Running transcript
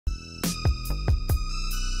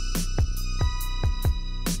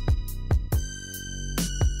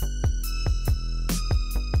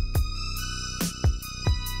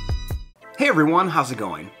Hey everyone, how's it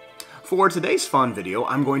going? For today's fun video,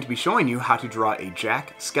 I'm going to be showing you how to draw a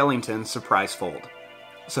Jack Skellington Surprise Fold.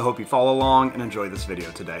 So hope you follow along and enjoy this video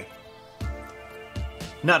today.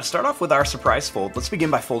 Now to start off with our surprise fold, let's begin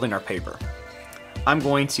by folding our paper. I'm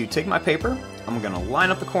going to take my paper, I'm going to line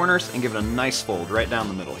up the corners and give it a nice fold right down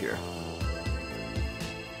the middle here.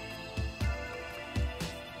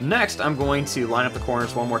 Next, I'm going to line up the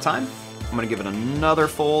corners one more time. I'm going to give it another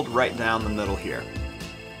fold right down the middle here.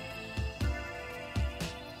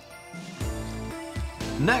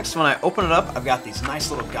 Next, when I open it up, I've got these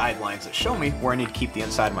nice little guidelines that show me where I need to keep the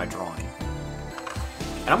inside of my drawing.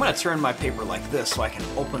 And I'm going to turn my paper like this so I can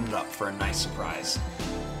open it up for a nice surprise.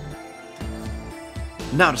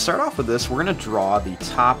 Now to start off with this, we're going to draw the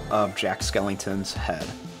top of Jack Skellington's head.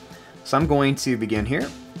 So I'm going to begin here,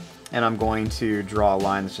 and I'm going to draw a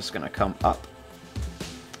line that's just going to come up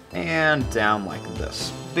and down like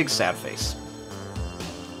this. Big sad face.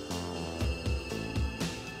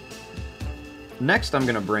 Next, I'm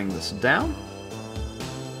going to bring this down,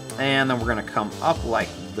 and then we're going to come up like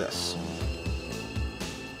this.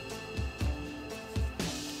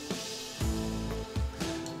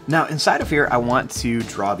 Now, inside of here, I want to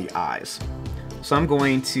draw the eyes. So I'm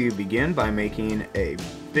going to begin by making a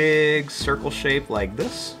big circle shape like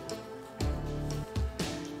this.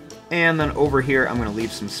 And then over here, I'm going to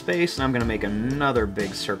leave some space, and I'm going to make another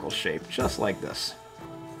big circle shape, just like this.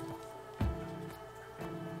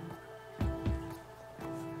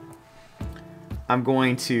 I'm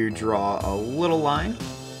going to draw a little line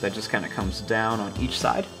that just kind of comes down on each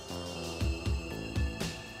side.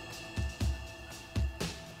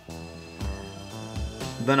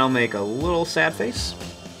 Then I'll make a little sad face.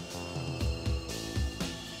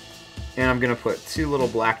 And I'm going to put two little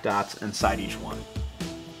black dots inside each one.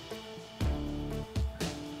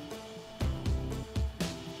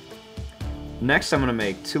 Next, I'm going to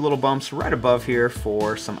make two little bumps right above here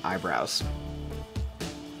for some eyebrows.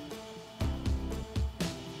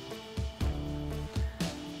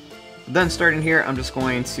 Then starting here, I'm just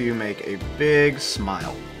going to make a big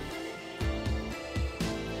smile.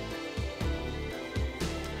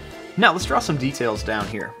 Now let's draw some details down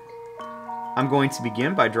here. I'm going to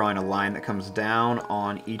begin by drawing a line that comes down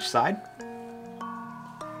on each side.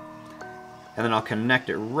 And then I'll connect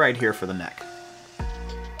it right here for the neck.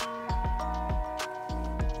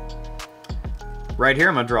 Right here,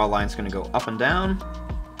 I'm going to draw a line that's going to go up and down,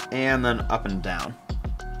 and then up and down.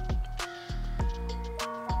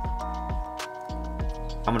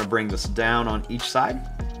 I'm going to bring this down on each side,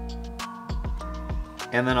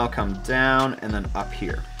 and then I'll come down and then up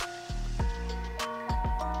here.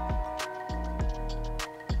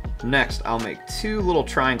 Next, I'll make two little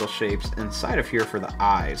triangle shapes inside of here for the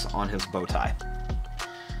eyes on his bow tie.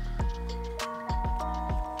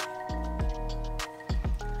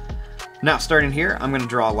 Now, starting here, I'm going to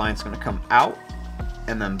draw a line that's going to come out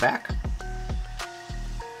and then back.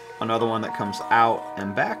 Another one that comes out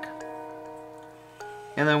and back.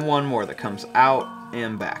 And then one more that comes out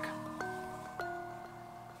and back.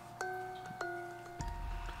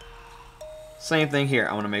 Same thing here.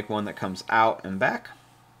 I want to make one that comes out and back.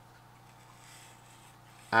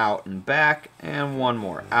 Out and back. And one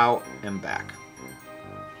more. Out and back.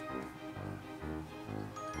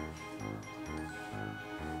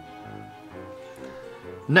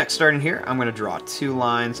 Next, starting here, I'm going to draw two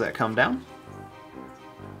lines that come down.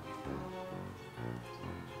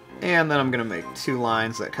 And then I'm going to make two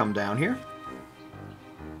lines that come down here.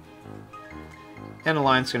 And a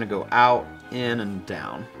line's going to go out, in, and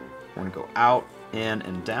down. We're going to go out, in,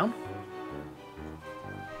 and down.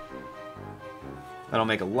 Then I'll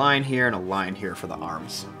make a line here and a line here for the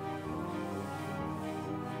arms.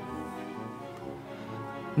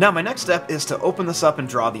 Now my next step is to open this up and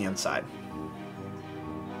draw the inside.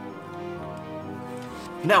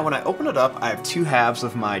 Now when I open it up, I have two halves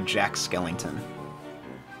of my Jack Skellington.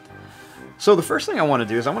 So the first thing I want to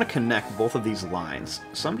do is I want to connect both of these lines.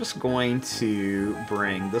 So I'm just going to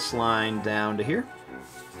bring this line down to here.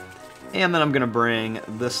 And then I'm going to bring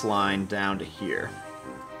this line down to here.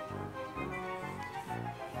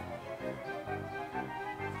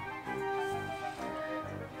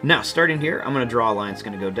 Now starting here, I'm going to draw a line that's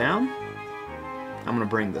going to go down. I'm going to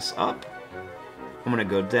bring this up. I'm going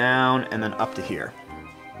to go down and then up to here.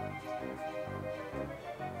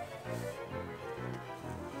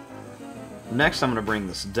 Next, I'm going to bring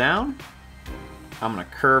this down. I'm going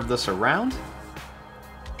to curve this around.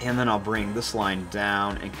 And then I'll bring this line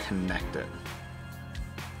down and connect it.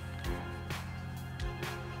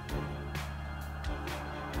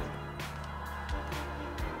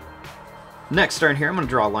 Next, starting here, I'm going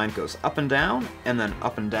to draw a line that goes up and down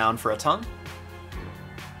for a tongue.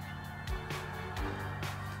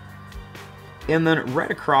 And then right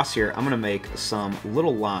across here, I'm going to make some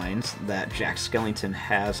little lines that Jack Skellington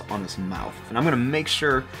has on his mouth. And I'm going to make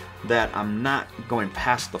sure that I'm not going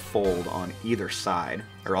past the fold on either side,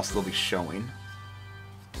 or else they'll be showing.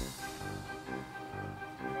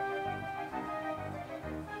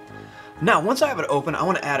 Now, once I have it open, I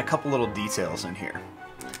want to add a couple little details in here.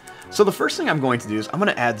 So the first thing I'm going to do is I'm going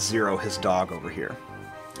to add Zero, his dog, over here.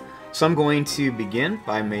 So I'm going to begin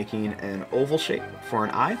by making an oval shape for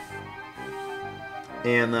an eye,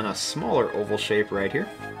 and then a smaller oval shape right here.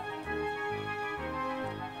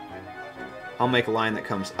 I'll make a line that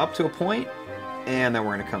comes up to a point, and then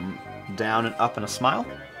we're going to come down and up in a smile.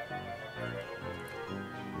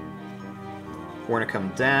 We're going to come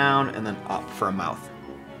down and then up for a mouth.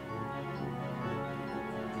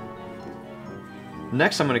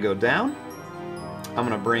 Next, I'm going to go down. I'm going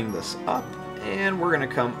to bring this up, and we're going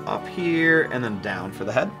to come up here and then down for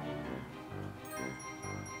the head.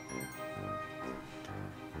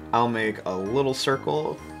 I'll make a little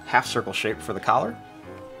circle, half circle shape for the collar.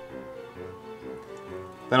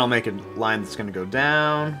 Then I'll make a line that's going to go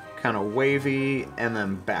down, kind of wavy, and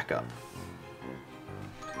then back up.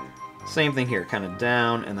 Same thing here, kind of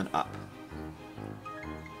down and then up.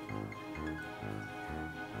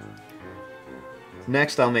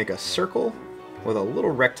 Next, I'll make a circle with a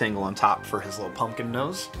little rectangle on top for his little pumpkin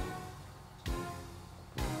nose.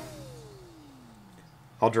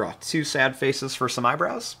 I'll draw two sad faces for some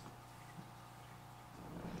eyebrows.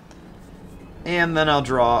 And then I'll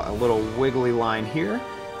draw a little wiggly line here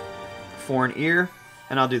for an ear.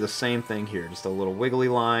 And I'll do the same thing here, just a little wiggly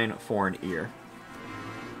line for an ear.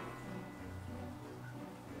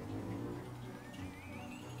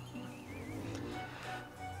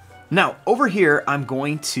 Now, over here, I'm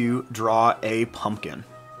going to draw a pumpkin.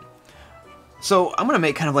 So I'm going to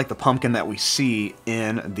make kind of like the pumpkin that we see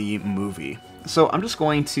in the movie. So I'm just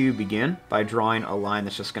going to begin by drawing a line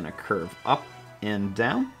that's just going to curve up and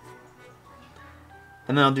down.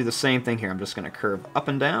 And then I'll do the same thing here. I'm just going to curve up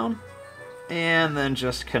and down, and then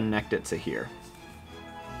just connect it to here.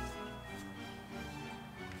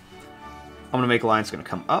 I'm going to make a line that's going to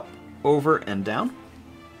come up, over, and down.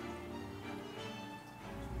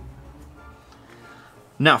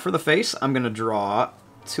 Now for the face, I'm going to draw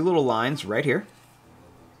two little lines right here.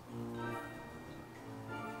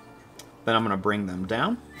 Then I'm going to bring them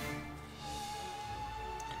down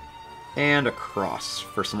and across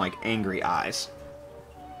for some like angry eyes.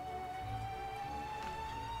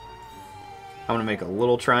 I'm going to make a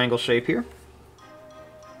little triangle shape here.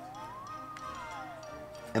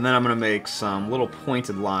 And then I'm going to make some little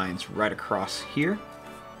pointed lines right across here.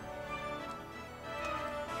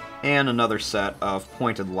 And another set of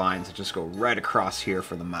pointed lines that just go right across here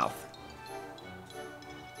for the mouth.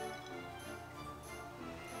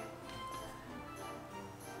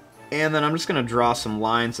 And then I'm just going to draw some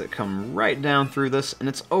lines that come right down through this, and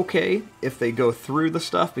it's okay if they go through the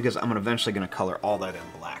stuff because I'm eventually going to color all that in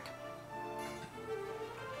black.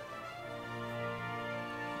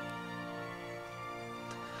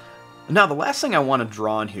 Now the last thing I want to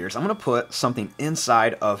draw in here is I'm going to put something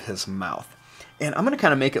inside of his mouth. And I'm going to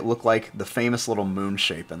kind of make it look like the famous little moon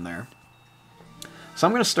shape in there. So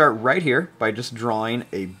I'm going to start right here by just drawing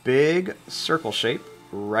a big circle shape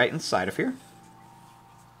right inside of here.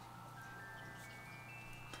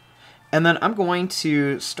 And then I'm going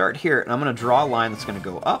to start here, and I'm going to draw a line that's going to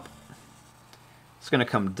go up. It's going to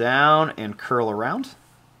come down and curl around.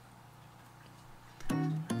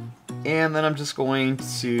 And then I'm just going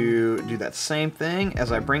to do that same thing.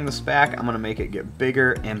 As I bring this back, I'm going to make it get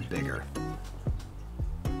bigger and bigger.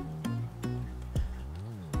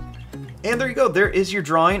 And there you go, there is your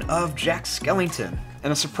drawing of Jack Skellington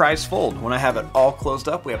in a surprise fold. When I have it all closed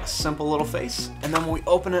up, we have a simple little face, and then when we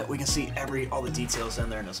open it, we can see all the details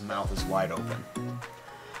in there, and his mouth is wide open.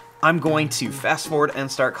 I'm going to fast forward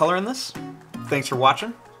and start coloring this. Thanks for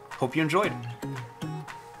watching. Hope you enjoyed.